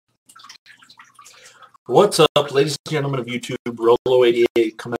What's up, ladies and gentlemen of YouTube?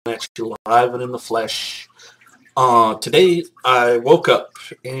 Rolo88 coming at you live and in the flesh. Today I woke up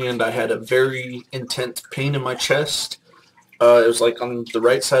and I had a very intense pain in my chest. It was like on the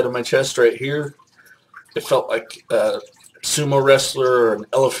right side of my chest right here. It felt like a sumo wrestler or an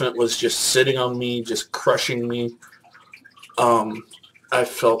elephant was just sitting on me, just crushing me. I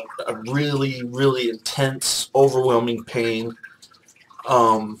felt a really, really intense, overwhelming pain.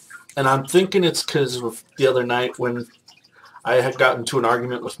 And I'm thinking it's because of the other night when I had gotten into an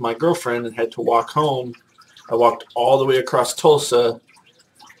argument with my girlfriend and had to walk home. I walked all the way across Tulsa,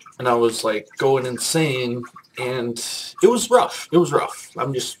 and I was like going insane, and it was rough. It was rough.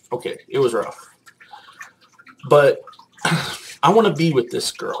 It was rough. But I want to be with this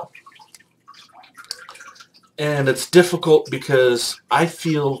girl. And it's difficult because I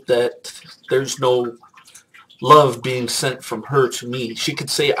feel that there's no love being sent from her to me. She could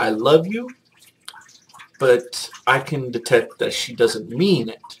say, I love you, but I can detect that she doesn't mean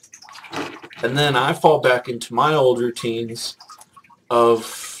it. And then I fall back into my old routines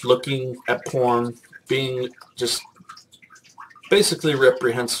of looking at porn, being just basically a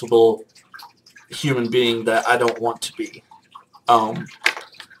reprehensible human being that I don't want to be. I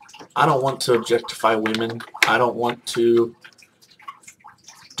don't want to objectify women. I don't want to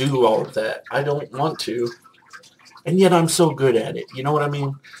do all of that. I don't want to. And yet I'm so good at it. You know what I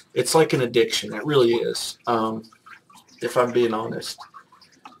mean? It's like an addiction. It really is, if I'm being honest.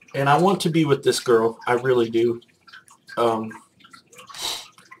 And I want to be with this girl. I really do.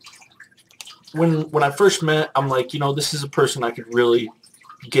 When I first met, I'm like, you know, this is a person I could really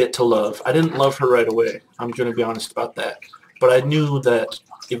get to love. I didn't love her right away. I'm going to be honest about that. But I knew that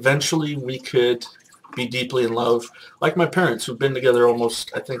eventually we could be deeply in love. Like my parents, who've been together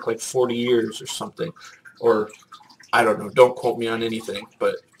almost, I think, like 40 years or something. Or I don't know, don't quote me on anything,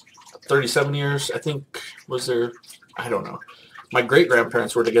 but 37 years, I think, was there, I don't know. My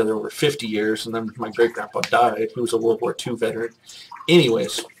great-grandparents were together over 50 years, and then my great-grandpa died. He was a World War II veteran.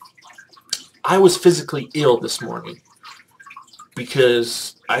 Anyways, I was physically ill this morning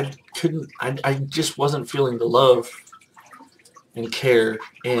because I just wasn't feeling the love and care,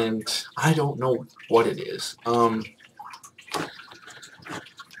 and I don't know what it is. I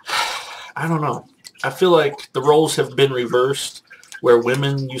don't know. I feel like the roles have been reversed, where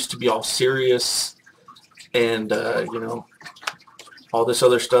women used to be all serious and, you know, all this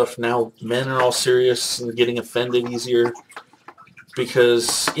other stuff. Now men are all serious and getting offended easier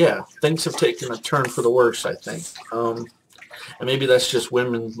because, yeah, things have taken a turn for the worse, I think. And maybe that's just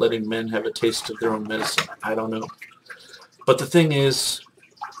women letting men have a taste of their own medicine. I don't know. But the thing is,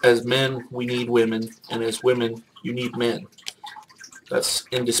 as men, we need women, and as women, you need men. That's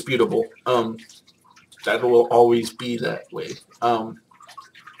indisputable. That will always be that way. I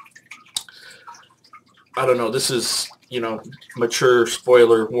don't know. This is, you know, mature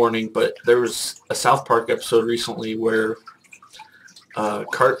spoiler warning, but there was a South Park episode recently where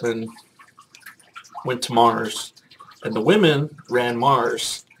Cartman went to Mars, and the women ran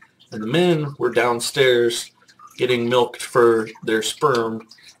Mars, and the men were downstairs getting milked for their sperm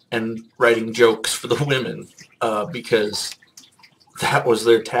and writing jokes for the women because that was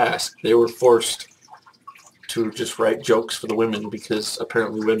their task. They were forced to just write jokes for the women because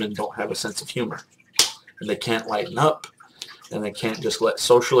apparently women don't have a sense of humor. And they can't lighten up, and they can't just let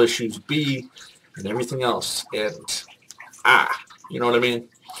social issues be and everything else. And, you know what I mean?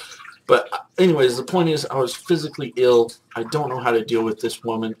 But anyways, the point is I was physically ill. I don't know how to deal with this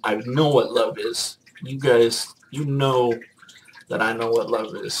woman. I know what love is. You guys, you know that I know what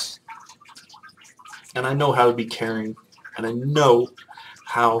love is. And I know how to be caring. And I know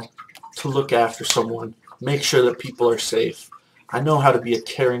how to look after someone. Make sure that people are safe. I know how to be a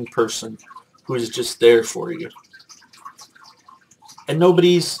caring person who is just there for you. And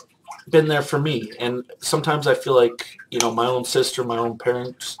nobody's been there for me. And sometimes I feel like, you know, my own sister, my own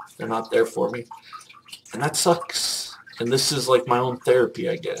parents, they're not there for me. And that sucks. And this is like my own therapy,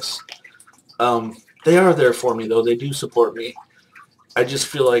 I guess. They are there for me, though. They do support me. I just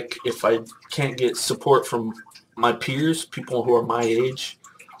feel like if I can't get support from my peers, people who are my age,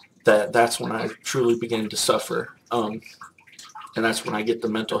 that's when I truly begin to suffer. And that's when I get the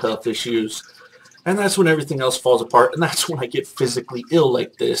mental health issues. And that's when everything else falls apart. And that's when I get physically ill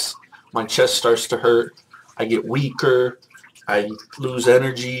like this. My chest starts to hurt. I get weaker. I lose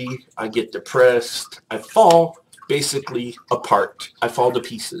energy. I get depressed. I fall basically apart. I fall to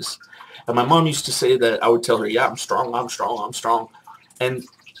pieces. And my mom used to say that I would tell her, yeah, I'm strong, I'm strong, I'm strong. And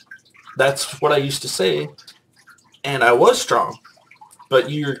that's what I used to say. And I was strong. But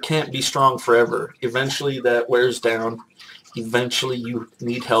you can't be strong forever. Eventually that wears down. Eventually you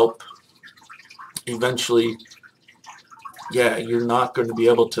need help. eventually, yeah, you're not going to be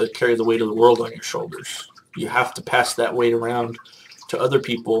able to carry the weight of the world on your shoulders. You have to pass that weight around to other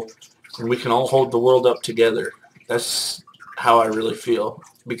people, and we can all hold the world up together. That's how I really feel,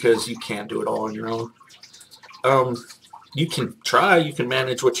 because you can't do it all on your own. You can try, you can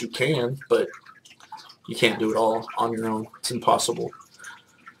manage what you can, but you can't do it all on your own. It's impossible.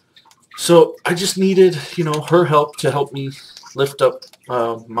 So I just needed, her help to help me lift up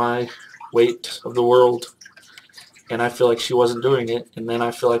my weight of the world. And I feel like she wasn't doing it. And then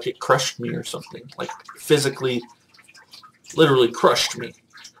I feel like it crushed me or something. Like physically, literally crushed me.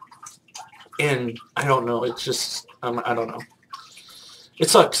 And I don't know. It's just, I don't know. It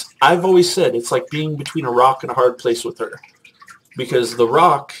sucks. I've always said it's like being between a rock and a hard place with her. Because the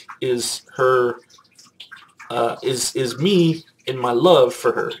rock is her, is me in my love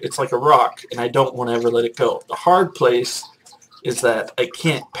for her. It's like a rock, and I don't want to ever let it go. The hard place is that I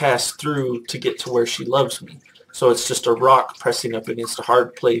can't pass through to get to where she loves me. So it's just a rock pressing up against a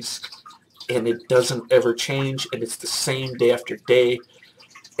hard place, and it doesn't ever change, and it's the same day after day,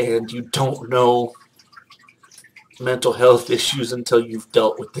 and you don't know mental health issues until you've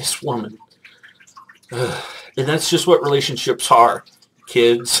dealt with this woman. And that's just what relationships are,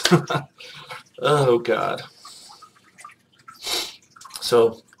 kids. Oh, God.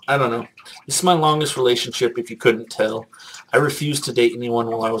 So, I don't know. This is my longest relationship, if you couldn't tell. I refused to date anyone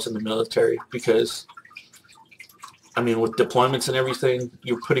while I was in the military because, with deployments and everything,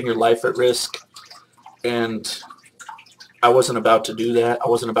 you're putting your life at risk. And I wasn't about to do that. I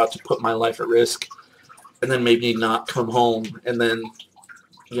wasn't about to put my life at risk and then maybe not come home and then,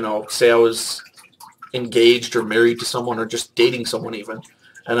 say I was engaged or married to someone or just dating someone even,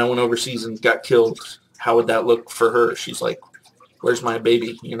 and I went overseas and got killed. How would that look for her? She's like, where's my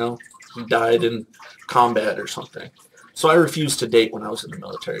baby? He died in combat or something. So I refused to date when I was in the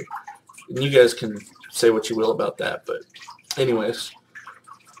military. And you guys can say what you will about that, but anyways,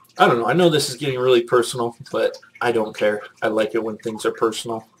 I don't know. I know this is getting really personal, but I don't care. I like it when things are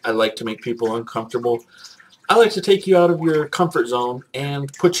personal. I like to make people uncomfortable. I like to take you out of your comfort zone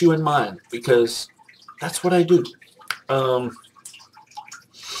and put you in mine, because that's what I do.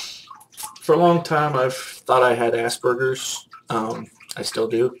 For a long time, I've thought I had Asperger's. I still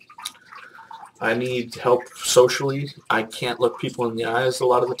do. I need help socially. I can't look people in the eyes a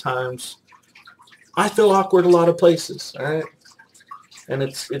lot of the times. I feel awkward a lot of places, all right? And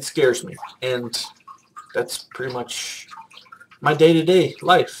it scares me. And that's pretty much my day-to-day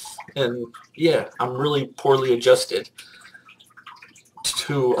life. And yeah, I'm really poorly adjusted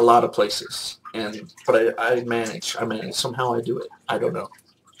to a lot of places. But I manage. Somehow I do it. I don't know.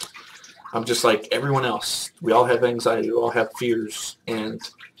 I'm just like everyone else. We all have anxiety. We all have fears. And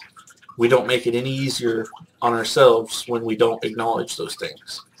we don't make it any easier on ourselves when we don't acknowledge those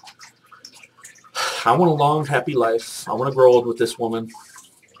things. I want a long, happy life. I want to grow old with this woman,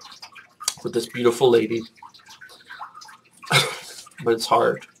 with this beautiful lady. But it's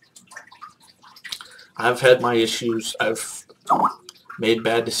hard. I've had my issues. I've made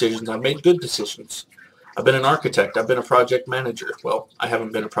bad decisions. I've made good decisions. I've been an architect. I've been a project manager. Well, I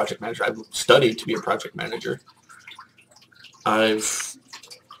haven't been a project manager. I've studied to be a project manager. I've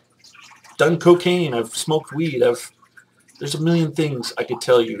done cocaine. I've smoked weed. There's a million things I could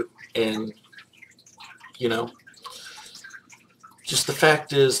tell you. And, just the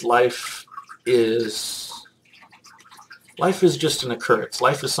fact is life is just an occurrence.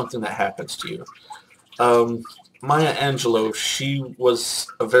 Life is something that happens to you. Maya Angelou, she was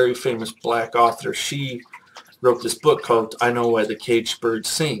a very famous black author. She wrote this book called I Know Why the Caged Bird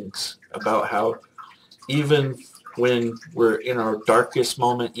Sings, about how even when we're in our darkest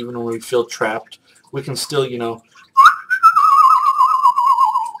moment, even when we feel trapped, we can still,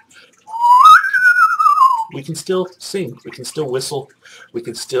 we can still sing, we can still whistle, we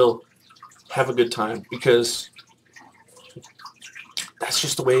can still have a good time, because that's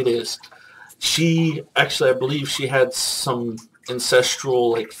just the way it is. She, actually, I believe she had some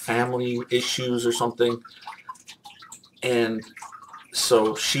ancestral, family issues or something. And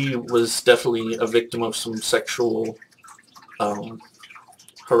so she was definitely a victim of some sexual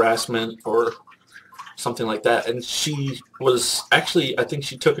harassment or something like that. And she was, actually, I think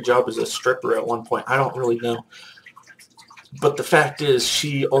she took a job as a stripper at one point. I don't really know. But the fact is,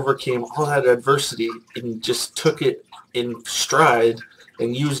 she overcame all that adversity and just took it in stride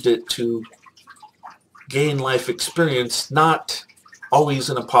and used it to gain life experience, not always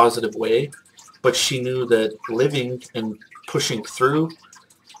in a positive way, but she knew that living and pushing through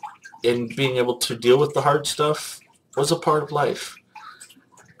and being able to deal with the hard stuff was a part of life.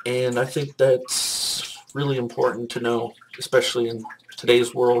 And I think that's really important to know, especially in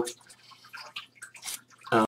today's world.